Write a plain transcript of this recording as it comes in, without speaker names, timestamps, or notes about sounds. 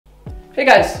Hey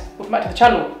guys, welcome back to the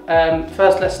channel.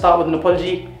 First, let's start with an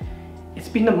apology. It's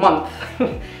been a month.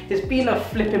 It's been a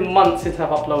flipping month since I've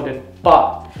uploaded,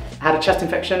 but I had a chest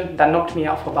infection that knocked me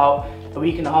out for about a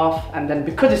week and a half, and then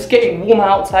because it's getting warmer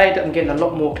outside, I'm getting a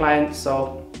lot more clients,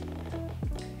 so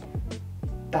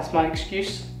that's my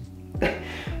excuse.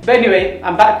 But anyway,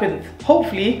 I'm back with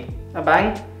hopefully a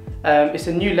bang. It's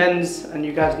a new lens, and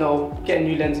you guys know, get a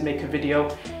new lens, make a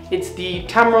video. It's the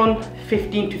Tamron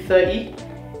 15-30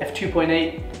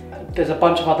 f2.8. There's a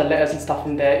bunch of other letters and stuff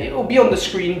in there. It will be on the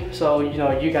screen, so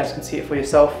you guys can see it for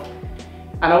yourself.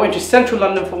 And I went to central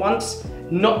London for once,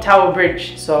 not Tower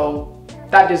Bridge, so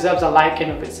that deserves a like in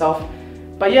of itself.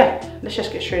 But yeah, let's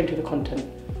just get straight into the content.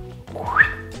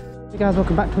 Hey guys,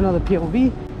 welcome back to another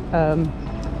POV.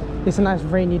 It's a nice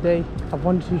rainy day. I've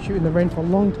wanted to shoot in the rain for a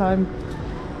long time,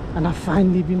 and I've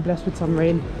finally been blessed with some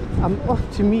rain. I'm off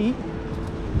to meet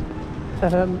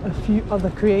a few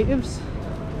other creatives.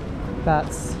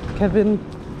 That's Kevin,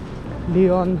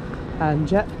 Leon and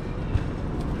Jet.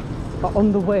 But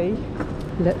on the way,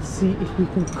 let's see if we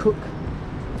can cook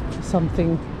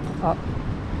something up.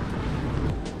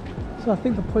 So I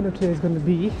think the point of today is going to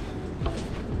be,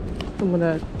 I'm going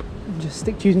to just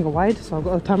stick to using a wide. So I've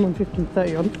got a Tamron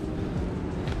 15-30 on.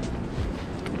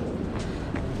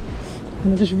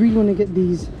 And I just really want to get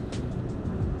these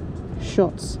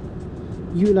shots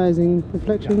utilizing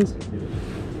reflections,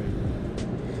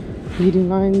 leading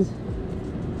lines.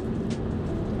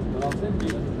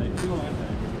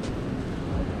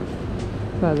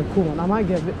 That's a cool one. I might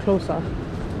get a bit closer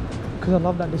because I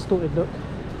love that distorted look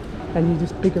and use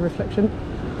this bigger reflection.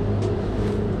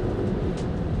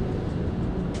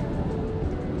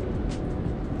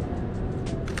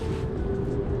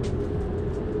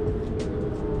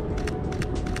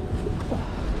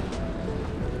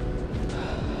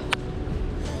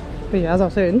 But yeah, as I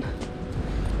was saying,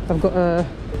 I've got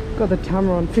the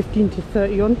Tamron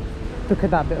 15-30 on. Look at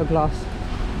that bit of glass.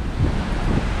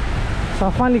 So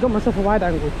I finally got myself a wide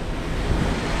angle.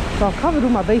 So I've covered all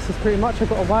my bases pretty much. I've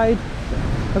got a wide,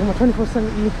 I've got my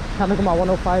 24-70, and I've got my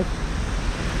 105.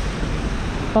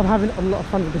 So I'm having a lot of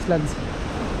fun with this lens.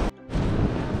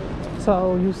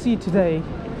 So you'll see today,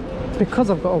 because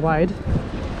I've got a wide,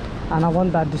 and I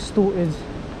want that distorted,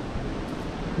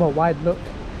 well, wide look,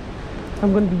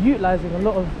 I'm going to be utilising a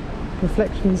lot of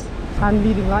reflections and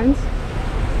leading lines,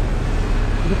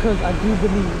 because I do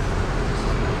believe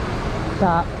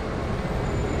that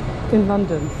in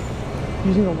London,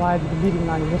 using a wide with a leading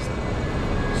line is just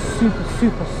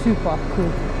super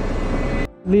cool.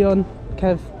 Leon,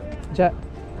 Kev, Jet,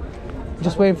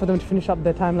 just waiting for them to finish up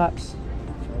their time lapse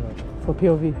for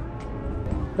POV.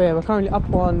 But yeah, we're currently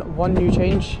up on one new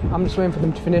change. I'm just waiting for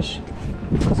them to finish,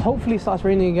 because hopefully it starts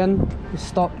raining again. It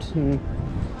stopped and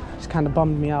just kind of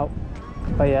bummed me out.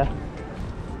 But yeah,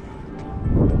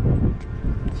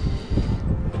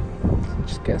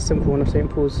 just get a simple one of St.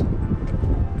 Paul's.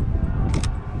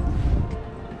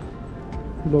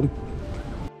 Boom.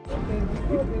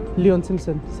 Leon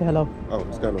Simpson, say hello. Oh,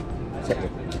 what's going on?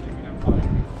 Second.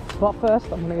 But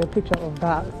first, I'm gonna get a picture of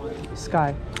that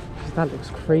sky, because that looks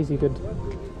crazy good.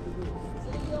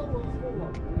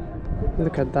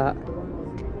 Look at that.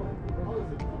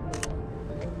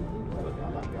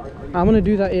 I'm gonna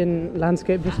do that in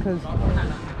landscape just because.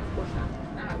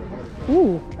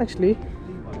 Ooh, actually.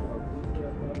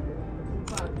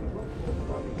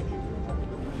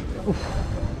 Oof.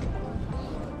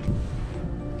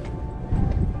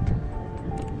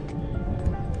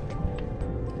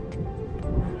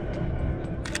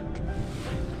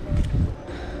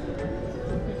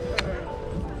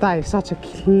 That is such a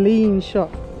clean shot.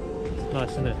 It's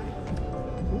nice, isn't it?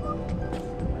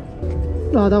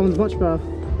 Oh, that one's much better.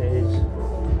 It is.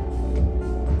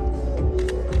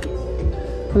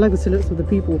 I like the silhouettes of the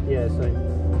people. Yeah, same.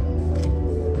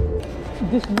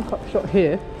 This look-up shot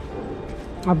here,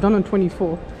 I've done on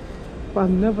 24, but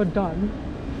I've never done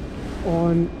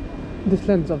on this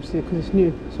lens, obviously, because it's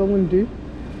new. So what I'm going to do,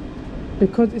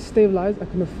 because it's stabilized, I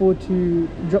can afford to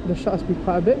drop the shutter speed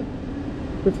quite a bit,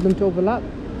 wait for them to overlap.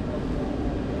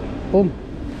 Boom.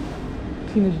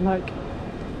 Clean as you like.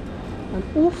 And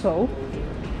also,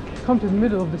 come to the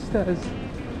middle of the stairs,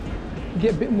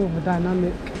 get a bit more of a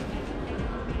dynamic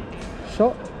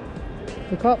shot.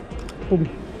 Look up. Boom.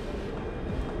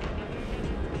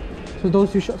 So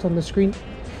those two shots on the screen.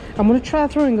 I'm going to try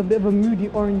throwing a bit of a moody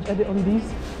orange edit on these,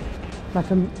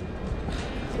 like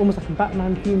almost like a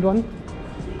Batman themed one,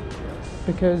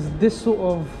 because this sort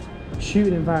of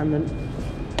shooting environment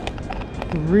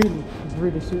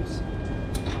really suits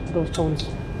those tones.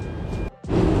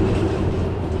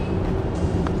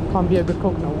 Can't be a good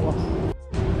coconut water.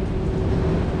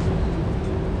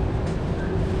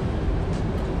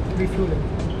 refueling.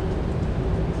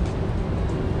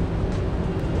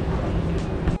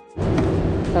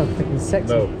 That was freaking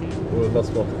sexy. No, well, that's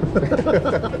what.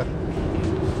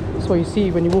 That's what you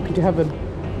see when you walk into heaven.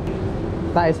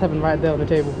 That is heaven right there on the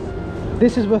table.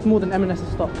 This is worth more than M&S's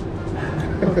stock.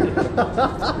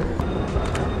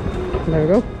 There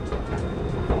we go.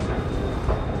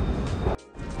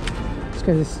 Let's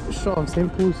get this shot of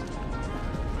St. Paul's.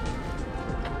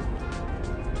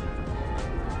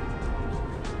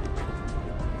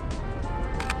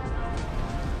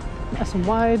 Nice and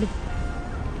wide.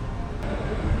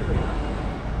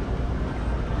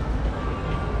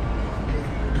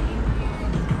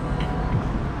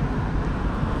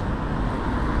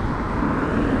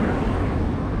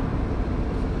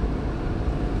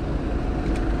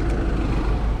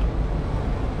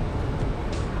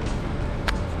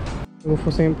 Go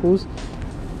for St. Paul's.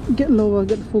 Get lower,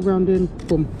 get the foreground in,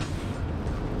 boom.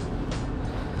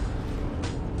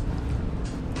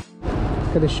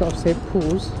 Get a shot of St.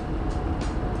 Paul's,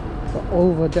 but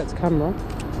over Jet's camera.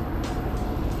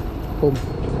 Boom.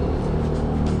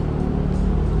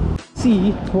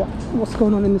 See what's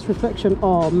going on in this reflection.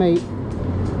 Oh mate,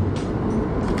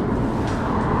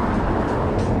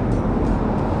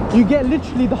 you get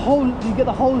literally the whole. You get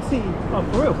the whole city. Oh,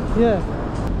 for real? Yeah.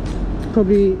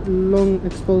 Probably long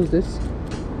expose this.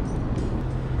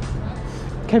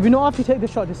 Kev, you know, after you take the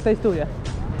shot, just stay still, yeah?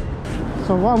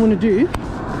 So what I'm going to do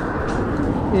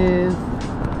is,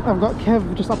 I've got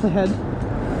Kev just up ahead.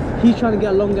 He's trying to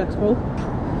get a long expo.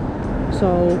 So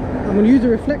I'm going to use the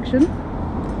reflection.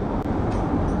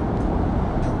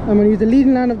 I'm going to use the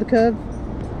leading line of the curve,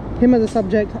 him as a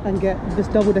subject, and get this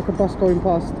double-decker bus going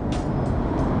past.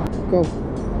 Go.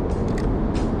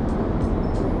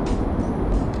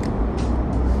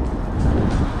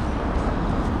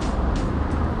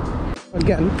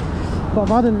 Again, but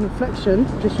rather than reflection,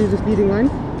 just use this leading line.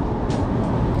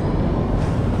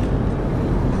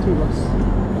 Two bus.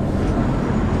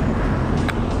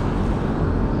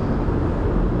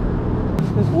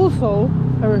 There's also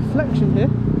a reflection here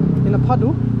in a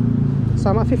puddle, so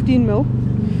I'm at 15 mil.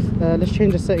 Let's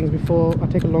change the settings before I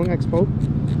take a long expo.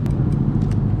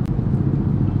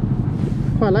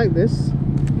 Quite like this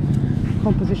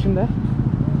composition there.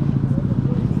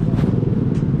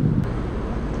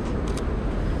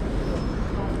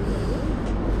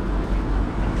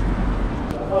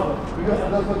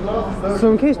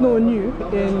 So in case no one knew,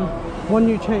 in one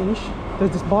new change,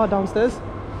 there's this bar downstairs,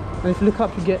 and if you look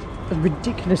up you get a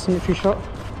ridiculous symmetry shot.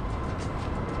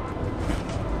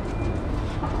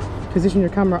 Position your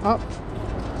camera up.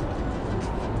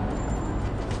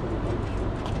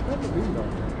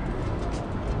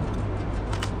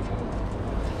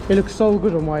 It looks so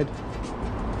good on wide.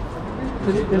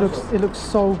 It looks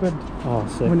so good Oh,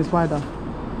 sick. when it's wider.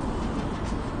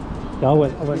 Yeah, I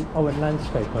went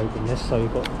landscape mode in this, so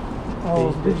you've got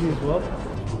Oh, these did bits you? as well.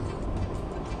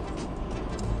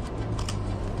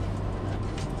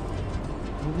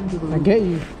 I get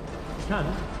you. You can.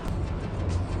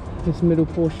 This middle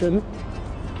portion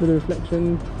with a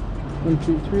reflection. 1,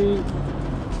 2, 3.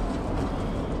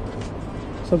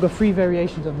 So I've got 3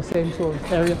 variations of the same sort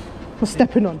of area. I'm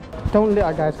stepping on. Don't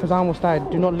litter, guys, because I almost died.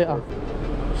 Do not litter.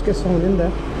 Just get someone in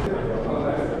there.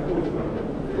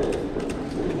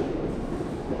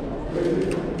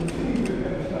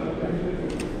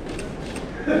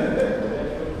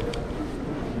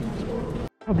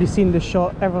 Probably seen this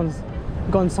shot. Everyone's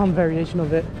gotten some variation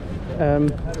of it.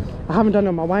 I haven't done it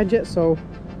on my wide yet, so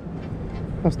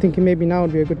I was thinking maybe now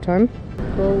would be a good time.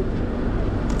 Go.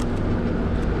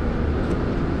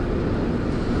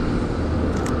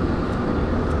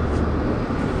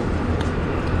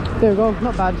 There we go,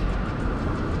 not bad.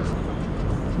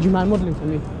 Do you mind modelling for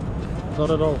me? Not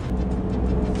at all.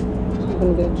 I'm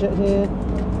gonna get a jet here.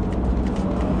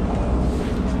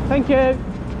 Thank you.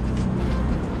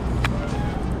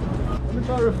 Let me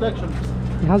try reflection.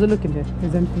 How's it looking here?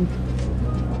 It's empty.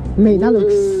 Mate, that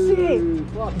looks sick.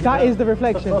 That is the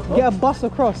reflection. Get a bus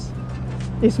across.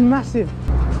 It's massive.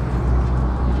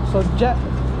 So Jet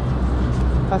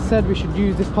has said we should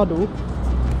use this puddle,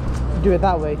 do it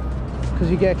that way, because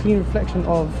you get a clean reflection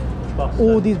of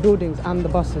all these buildings and the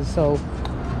buses. So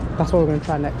that's what we're going to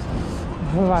try next.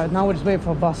 Alright, now we're just waiting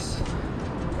for a bus.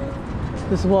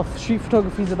 This is what street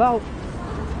photography is about.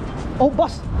 Oh,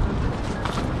 bus!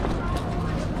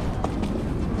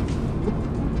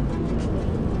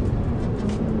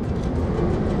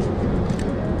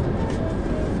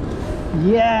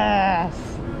 Yes!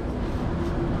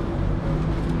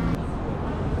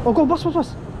 Oh, go, bus, bus,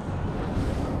 bus!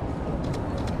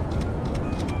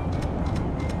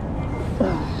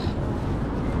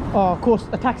 Oh, of course,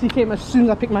 a taxi came as soon as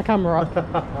I picked my camera up.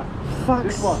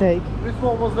 Fuck's sake. This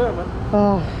one was there, man.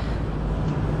 Oh.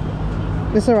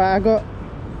 It's alright, I got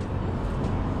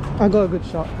a good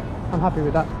shot. I'm happy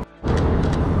with that.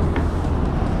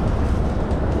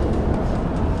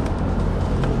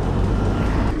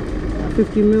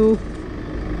 $50mm.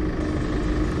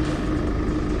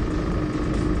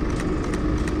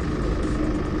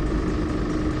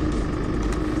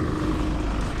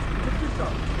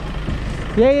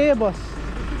 Yeah, boss.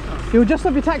 You'll just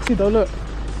have your taxi though, look.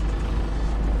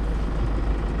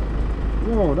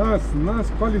 Whoa, that's nice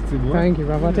quality, boy. Thank you,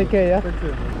 brother. Take care, yeah? Take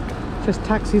care, man. Just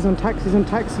taxis on taxis on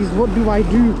taxis. What do I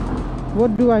do?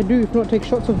 What do I do if not take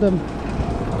shots of them?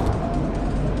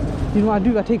 You know what I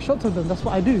do? I take shots of them. That's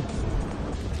what I do.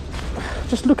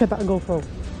 Just look at that GoPro.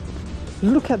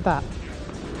 Look at that.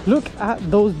 Look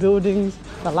at those buildings,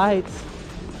 the lights,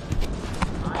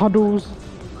 the puddles.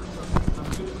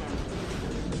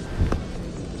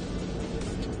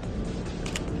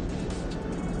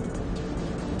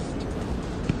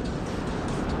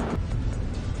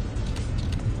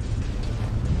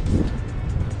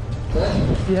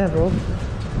 Yeah, bro.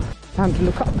 Time to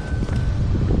look up,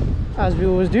 as we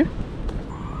always do.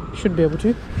 Should be able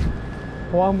to.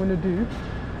 What I'm gonna do,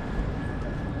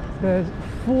 there's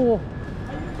 4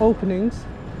 openings.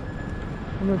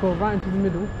 I'm gonna go right into the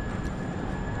middle.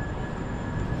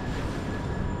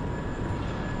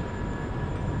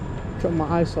 Drop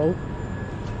my ISO.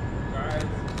 Guys.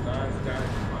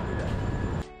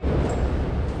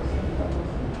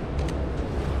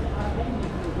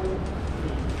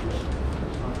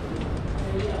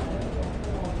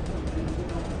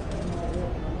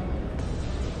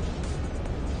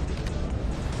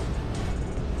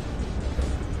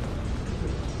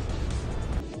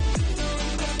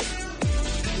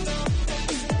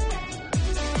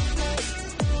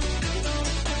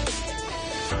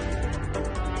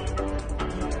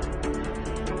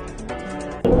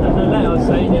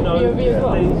 Saying, you know,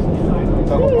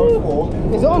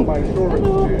 Is it on?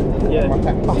 yeah.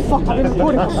 Oh fuck, I've been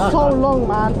recording for so long,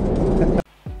 man.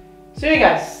 So yeah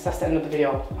guys, that's the end of the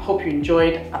video. I hope you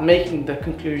enjoyed. I'm making the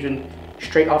conclusion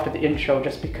straight after the intro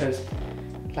just because,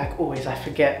 like always, I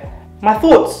forget. My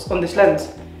thoughts on this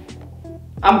lens.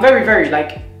 I'm very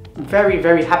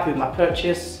very happy with my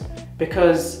purchase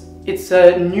because it's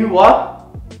a newer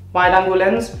wide angle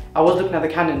lens. I was looking at the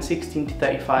Canon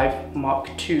 16-35 Mark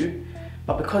II,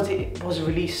 but because it was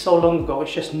released so long ago,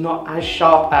 it's just not as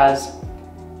sharp as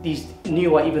these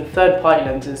newer, even third-party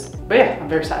lenses. But yeah, I'm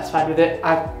very satisfied with it.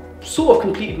 I've sort of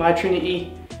completed my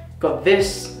Trinity. Got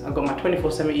this, I got my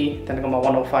 24-70, then I got my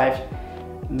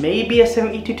 105. Maybe a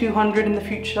 70-200 in the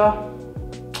future.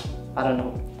 I don't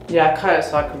know. Yeah, I cut it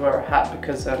so I could wear a hat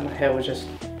because my hair was just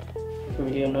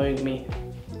really annoying me.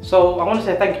 So I want to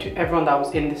say thank you to everyone that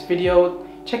was in this video.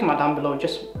 Check them out down below,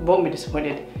 just won't be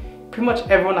disappointed. Pretty much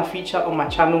everyone I feature on my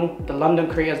channel, the London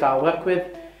creators that I work with,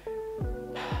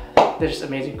 they're just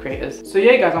amazing creators. So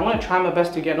yeah guys, I'm going to try my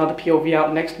best to get another POV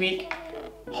out next week.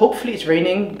 Hopefully it's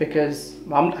raining because,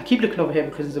 I keep looking over here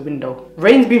because there's a window.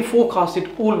 Rain's been forecasted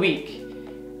all week.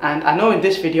 And I know in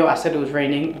this video I said it was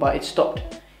raining, but it stopped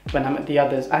when I'm at the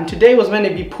others. And today was meant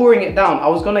to be pouring it down. I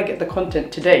was going to get the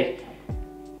content today,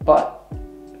 but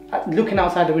looking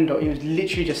outside the window, it was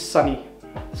literally just sunny.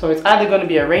 So it's either going to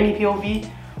be a rainy POV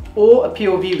or a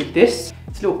POV with this.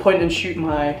 It's a little point and shoot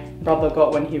my brother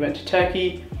got when he went to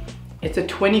Turkey. It's a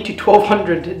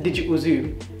 20-1200 digital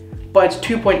zoom, but it's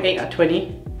 2.8 at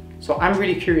 20. So I'm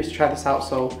really curious to try this out.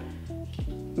 So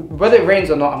whether it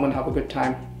rains or not, I'm going to have a good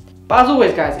time. But as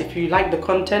always guys, if you like the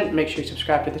content, make sure you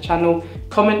subscribe to the channel.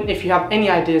 Comment if you have any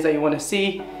ideas that you want to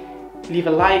see. Leave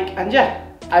a like, and yeah,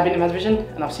 I've been Imaz Vision,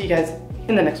 and I'll see you guys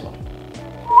in the next one.